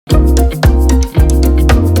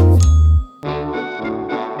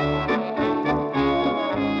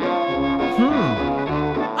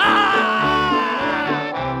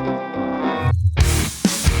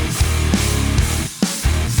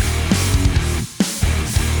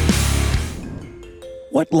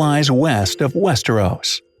What lies west of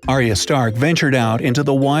Westeros? Arya Stark ventured out into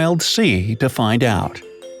the wild sea to find out.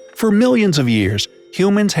 For millions of years,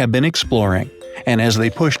 humans have been exploring, and as they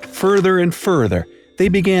pushed further and further, they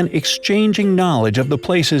began exchanging knowledge of the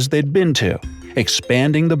places they'd been to,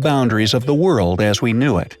 expanding the boundaries of the world as we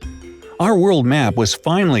knew it. Our world map was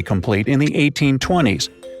finally complete in the 1820s,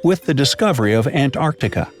 with the discovery of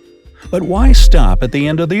Antarctica. But why stop at the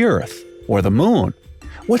end of the Earth? Or the Moon?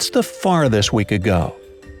 What's the farthest we could go?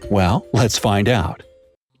 Well, let's find out.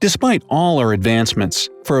 Despite all our advancements,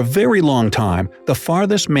 for a very long time, the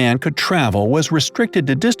farthest man could travel was restricted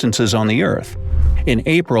to distances on the Earth. In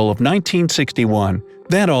April of 1961,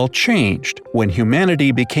 that all changed when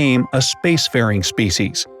humanity became a spacefaring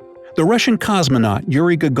species. The Russian cosmonaut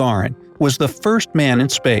Yuri Gagarin was the first man in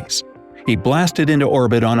space. He blasted into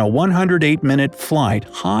orbit on a 108-minute flight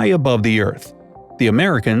high above the Earth. The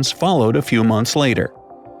Americans followed a few months later.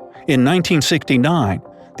 In 1969,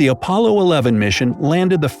 the Apollo 11 mission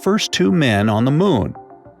landed the first 2 men on the Moon.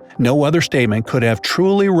 No other statement could have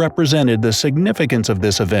truly represented the significance of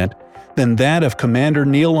this event than that of Commander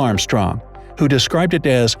Neil Armstrong, who described it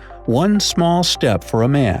as one small step for a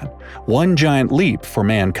man, one giant leap for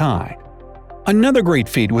mankind. Another great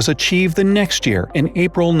feat was achieved the next year in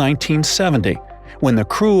April 1970, when the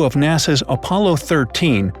crew of NASA's Apollo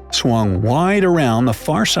 13 swung wide around the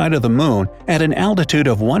far side of the Moon at an altitude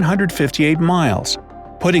of 158 miles,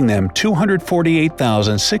 putting them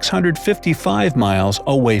 248,655 miles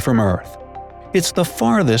away from Earth. It's the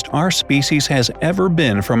farthest our species has ever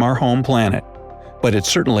been from our home planet, but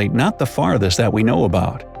it's certainly not the farthest that we know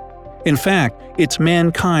about. In fact, it's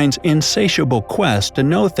mankind's insatiable quest to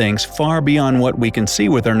know things far beyond what we can see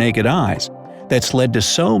with our naked eyes that's led to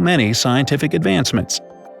so many scientific advancements.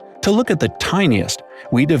 To look at the tiniest,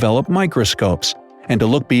 we developed microscopes, and to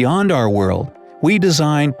look beyond our world, we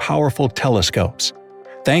designed powerful telescopes.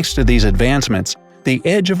 Thanks to these advancements, the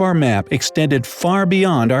edge of our map extended far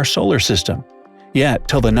beyond our solar system. Yet,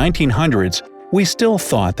 till the 1900s, we still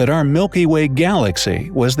thought that our Milky Way galaxy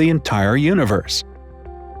was the entire universe.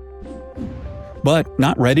 But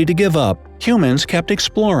not ready to give up, humans kept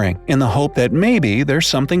exploring in the hope that maybe there's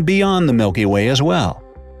something beyond the Milky Way as well.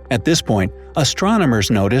 At this point,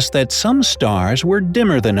 astronomers noticed that some stars were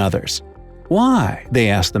dimmer than others. Why? They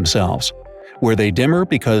asked themselves. Were they dimmer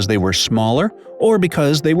because they were smaller or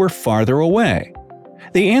because they were farther away?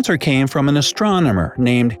 The answer came from an astronomer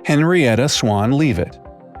named Henrietta Swan Leavitt.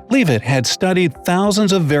 Leavitt had studied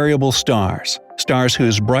thousands of variable stars, stars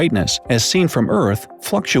whose brightness, as seen from Earth,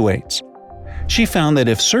 fluctuates. She found that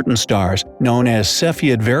if certain stars, known as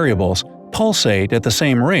Cepheid variables, pulsate at the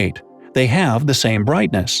same rate, they have the same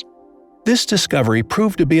brightness. This discovery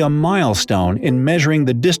proved to be a milestone in measuring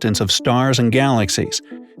the distance of stars and galaxies,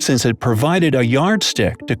 since it provided a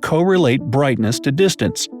yardstick to correlate brightness to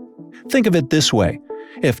distance. Think of it this way: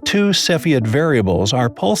 if 2 Cepheid variables are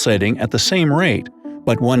pulsating at the same rate,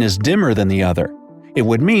 but one is dimmer than the other, it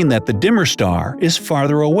would mean that the dimmer star is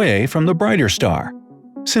farther away from the brighter star.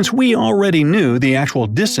 Since we already knew the actual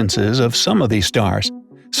distances of some of these stars,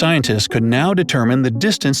 scientists could now determine the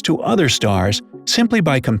distance to other stars simply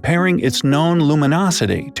by comparing its known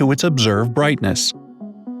luminosity to its observed brightness.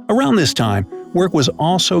 Around this time, work was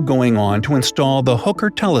also going on to install the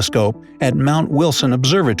Hooker telescope at Mount Wilson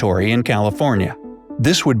Observatory in California.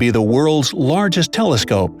 This would be the world's largest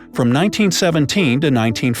telescope from 1917 to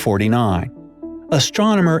 1949.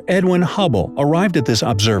 Astronomer Edwin Hubble arrived at this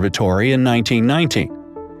observatory in 1919.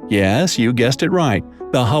 Yes, you guessed it right,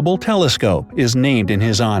 the Hubble telescope is named in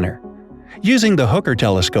his honor. Using the Hooker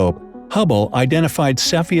telescope, Hubble identified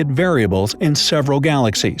Cepheid variables in several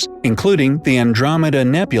galaxies, including the Andromeda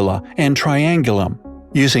Nebula and Triangulum.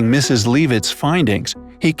 Using Mrs. Leavitt's findings,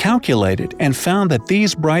 he calculated and found that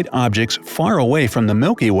these bright objects far away from the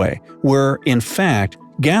Milky Way were, in fact,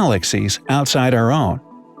 galaxies outside our own.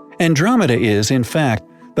 Andromeda is, in fact,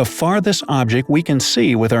 the farthest object we can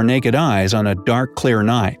see with our naked eyes on a dark, clear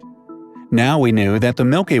night. Now we knew that the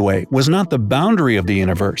Milky Way was not the boundary of the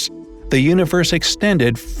universe. The universe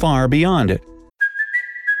extended far beyond it.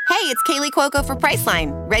 Hey, it's Kaylee Cuoco for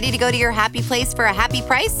Priceline. Ready to go to your happy place for a happy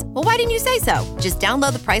price? Well, why didn't you say so? Just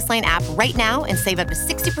download the Priceline app right now and save up to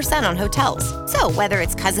 60% on hotels. So whether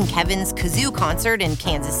it's Cousin Kevin's Kazoo Concert in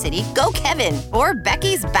Kansas City, go Kevin, or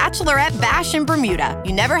Becky's Bachelorette Bash in Bermuda,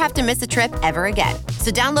 you never have to miss a trip ever again.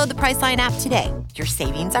 So download the Priceline app today. Your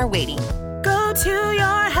savings are waiting. Go to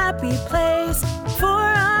your happy place for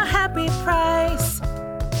a happy price.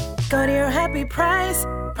 Go to your happy price,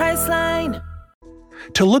 Priceline.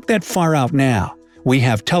 To look that far out now, we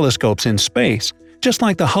have telescopes in space, just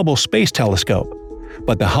like the Hubble Space Telescope.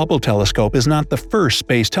 But the Hubble telescope is not the first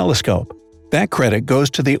space telescope. That credit goes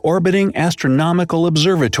to the Orbiting Astronomical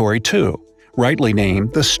Observatory too, rightly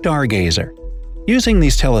named the Stargazer. Using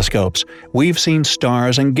these telescopes, we've seen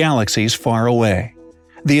stars and galaxies far away.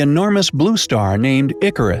 The enormous blue star named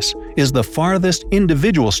Icarus is the farthest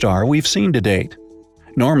individual star we've seen to date.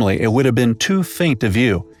 Normally, it would have been too faint to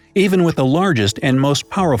view, even with the largest and most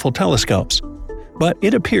powerful telescopes. But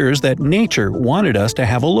it appears that nature wanted us to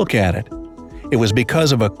have a look at it. It was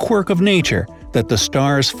because of a quirk of nature that the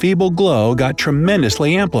star's feeble glow got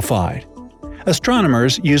tremendously amplified.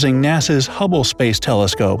 Astronomers using NASA's Hubble Space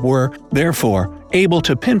Telescope were, therefore, able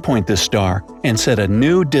to pinpoint this star and set a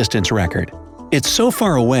new distance record. It's so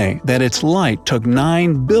far away that its light took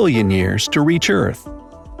 9 billion years to reach Earth.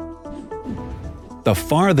 The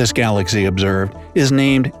farthest galaxy observed is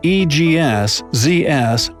named EGS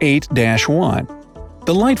ZS 8-1.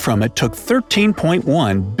 The light from it took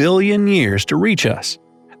 13.1 billion years to reach us.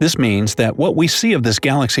 This means that what we see of this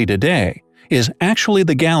galaxy today is actually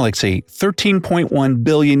the galaxy 13.1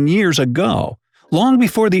 billion years ago, long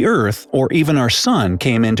before the Earth or even our Sun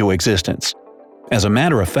came into existence. As a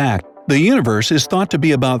matter of fact, the universe is thought to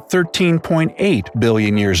be about 13.8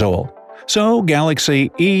 billion years old, so galaxy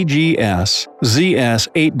EGS ZS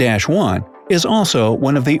 8-1 is also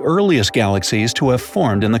one of the earliest galaxies to have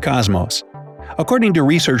formed in the cosmos. According to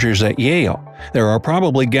researchers at Yale, there are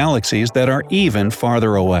probably galaxies that are even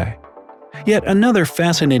farther away. Yet another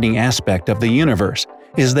fascinating aspect of the universe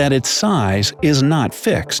is that its size is not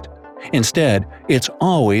fixed. Instead, it's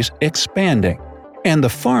always expanding. And the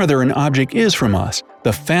farther an object is from us,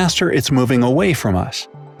 the faster it's moving away from us.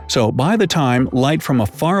 So by the time light from a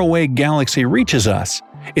faraway galaxy reaches us,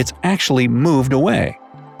 it's actually moved away.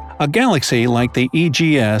 A galaxy like the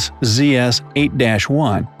EGS ZS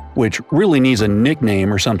 8-1, which really needs a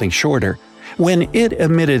nickname or something shorter, when it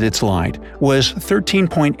emitted its light was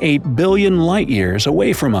 13.8 billion light-years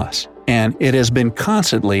away from us, and it has been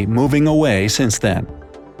constantly moving away since then.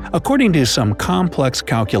 According to some complex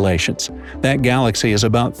calculations, that galaxy is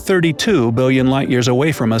about 32 billion light-years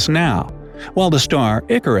away from us now, while the star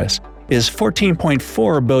Icarus is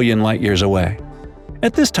 14.4 billion light-years away.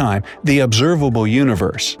 At this time, the observable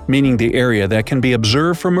universe, meaning the area that can be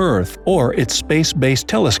observed from Earth or its space-based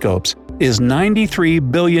telescopes, is 93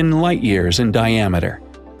 billion light-years in diameter.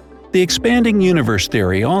 The expanding universe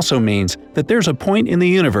theory also means that there's a point in the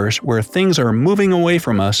universe where things are moving away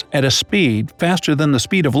from us at a speed faster than the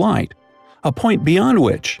speed of light, a point beyond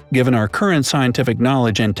which, given our current scientific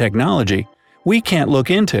knowledge and technology, we can't look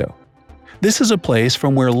into. This is a place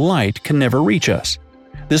from where light can never reach us.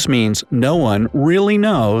 This means no one really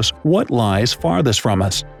knows what lies farthest from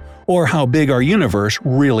us, or how big our universe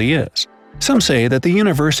really is. Some say that the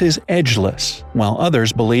universe is edgeless, while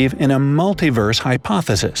others believe in a multiverse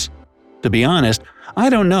hypothesis. To be honest, I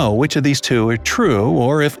don't know which of these two are true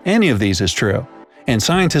or if any of these is true, and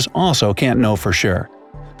scientists also can't know for sure.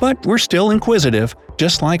 But we're still inquisitive,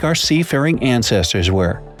 just like our seafaring ancestors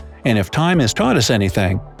were. And if time has taught us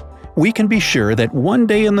anything, we can be sure that one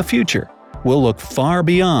day in the future, we'll look far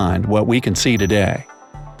beyond what we can see today.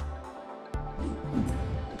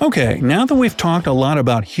 Okay, now that we've talked a lot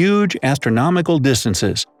about huge astronomical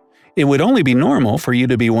distances, it would only be normal for you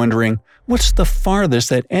to be wondering, what's the farthest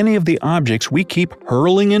that any of the objects we keep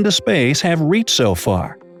hurling into space have reached so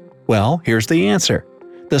far? Well, here's the answer.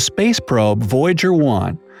 The space probe Voyager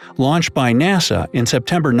 1, launched by NASA in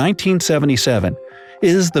September 1977,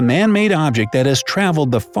 is the man-made object that has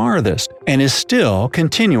traveled the farthest and is still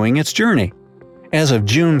continuing its journey. As of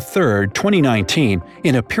June 3, 2019,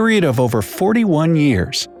 in a period of over 41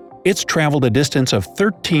 years, it's traveled a distance of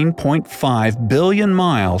 13.5 billion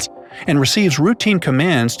miles and receives routine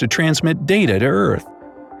commands to transmit data to Earth.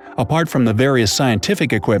 Apart from the various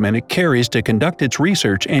scientific equipment it carries to conduct its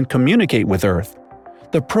research and communicate with Earth,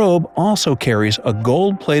 the probe also carries a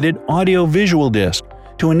gold-plated audio-visual disc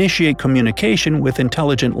to initiate communication with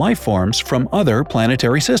intelligent life forms from other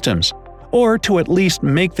planetary systems, or to at least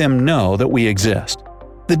make them know that we exist.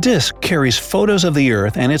 The disc carries photos of the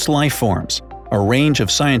Earth and its life forms, a range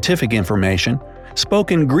of scientific information,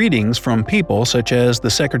 spoken greetings from people such as the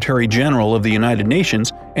Secretary General of the United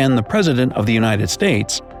Nations and the President of the United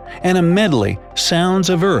States, and a medley, Sounds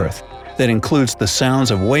of Earth, that includes the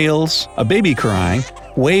sounds of whales, a baby crying,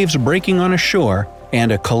 waves breaking on a shore,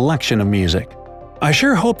 and a collection of music. I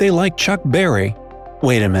sure hope they like Chuck Berry.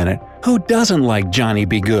 Wait a minute, who doesn't like Johnny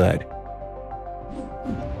B. Good?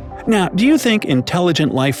 Now, do you think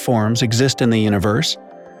intelligent life forms exist in the universe?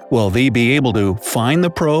 Will they be able to find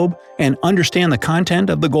the probe and understand the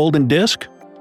content of the golden disk?